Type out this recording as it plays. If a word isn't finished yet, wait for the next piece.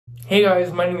Hey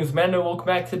guys, my name is Mando. Welcome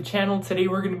back to the channel. Today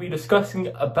we're going to be discussing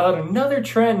about another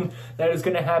trend that is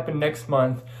going to happen next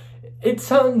month. It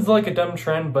sounds like a dumb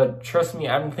trend, but trust me,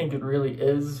 I don't think it really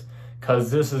is,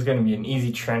 because this is going to be an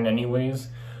easy trend anyways.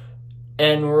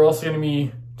 And we're also going to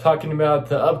be talking about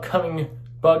the upcoming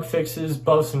bug fixes,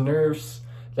 buffs, and nerfs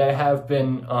that have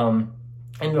been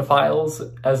in the files,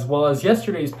 as well as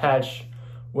yesterday's patch,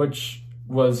 which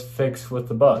was fixed with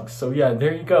the bugs. So yeah,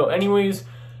 there you go. Anyways,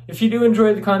 if you do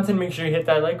enjoy the content, make sure you hit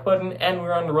that like button, and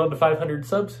we're on the road to 500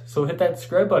 subs, so hit that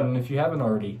subscribe button if you haven't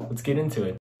already. Let's get into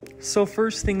it. So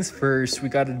first things first, we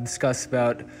got to discuss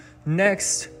about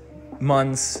next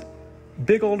month's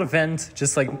big old event,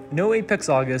 just like no Apex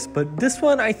August, but this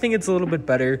one I think it's a little bit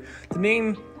better. The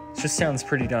name just sounds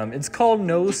pretty dumb. It's called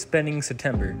No Spending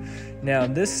September. Now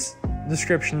this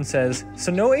description says,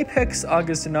 so no Apex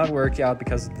August did not work out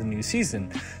because of the new season.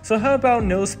 So how about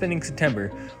No Spending September,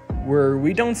 where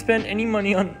we don't spend any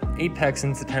money on Apex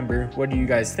in September? What do you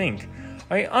guys think?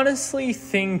 I honestly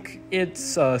think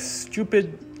it's a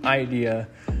stupid idea,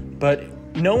 but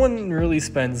no one really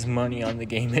spends money on the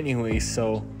game anyway,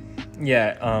 so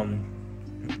yeah,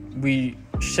 we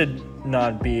should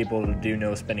not be able to do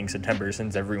No Spending September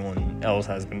since everyone else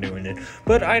has been doing it.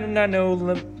 But I do not know.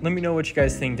 Let me know what you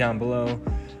guys think down below.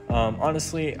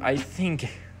 Honestly, I think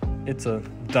it's a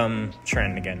dumb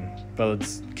trend again, but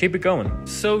let's keep it going.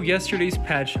 So yesterday's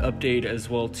patch update as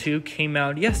well too came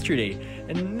out yesterday,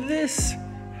 and this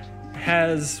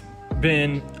has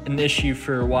been an issue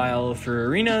for a while for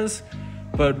arenas,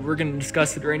 but we're going to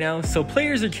discuss it right now. So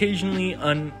players are occasionally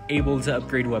unable to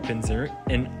upgrade weapons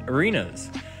in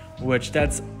arenas, which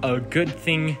that's a good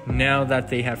thing now that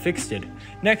they have fixed it.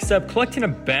 Next up, collecting a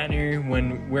banner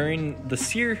when wearing the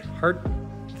Seer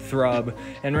Heartthrob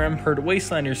and Rampart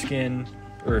Wastelander skin,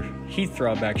 or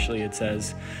Heatthrob actually it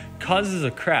says, causes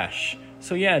a crash.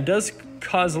 So yeah, it does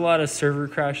cause a lot of server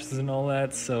crashes and all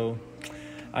that, so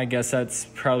I guess that's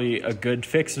probably a good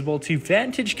fixable too.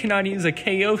 Vantage cannot use a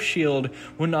KO shield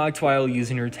when knocked while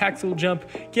using her tactical jump.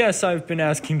 Yes, I've been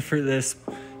asking for this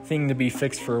thing to be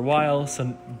fixed for a while,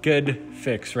 so good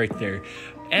fix right there.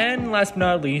 And last but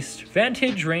not least,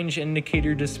 Vantage range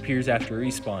indicator disappears after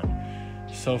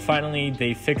respawn. So finally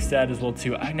they fixed that as well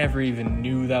too. I never even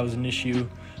knew that was an issue,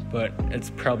 but it's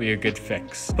probably a good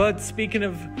fix. But speaking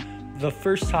of the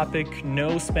first topic,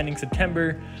 No Spending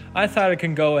September, I thought I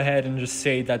can go ahead and just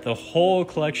say that the whole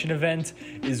collection event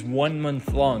is 1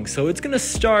 month long. So it's gonna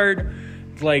start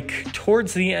like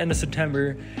towards the end of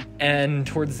September and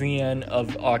towards the end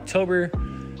of October.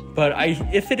 But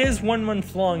if it is 1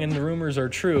 month long and the rumors are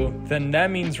true, then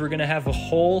that means we're gonna have a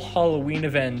whole Halloween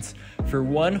event for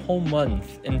 1 whole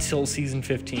month until season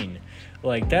 15.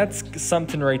 Like, that's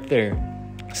something right there.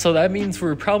 So that means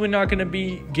we're probably not gonna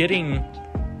be getting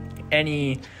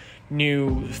any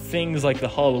new things like the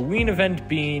Halloween event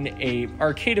being a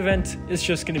arcade event. It's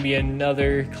just going to be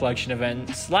another collection event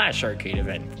 / arcade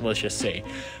event, let's just say.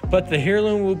 But the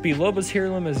heirloom will be Loba's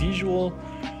heirloom as usual,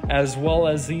 as well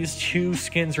as these two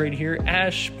skins right here,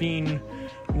 Ash being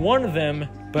one of them,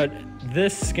 but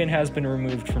this skin has been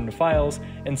removed from the files.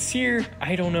 And Seer,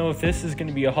 I don't know if this is going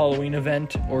to be a Halloween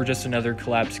event or just another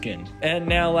collab skin. And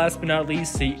now last but not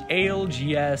least, the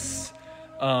ALGS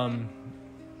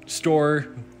store,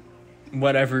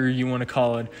 whatever you want to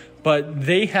call it, but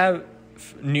they have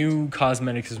new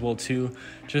cosmetics as well too,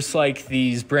 just like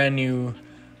these brand new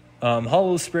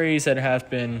Holosprays that have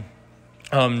been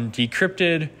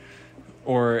decrypted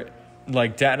or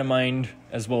like data mined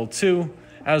as well too,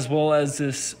 as well as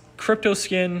this crypto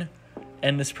skin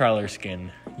and this prowler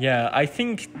skin. Yeah, I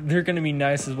think they're going to be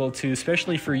nice as well too,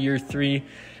 especially for year 3,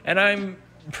 and I'm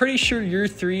pretty sure year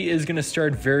 3 is going to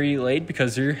start very late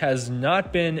because there has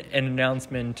not been an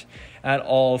announcement at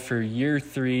all for year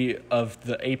 3 of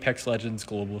the Apex Legends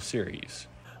Global Series.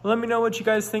 Let me know what you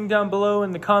guys think down below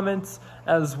in the comments,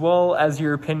 as well as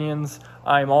your opinions.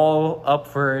 I'm all up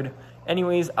for it.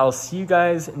 Anyways, I'll see you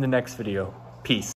guys in the next video. Peace.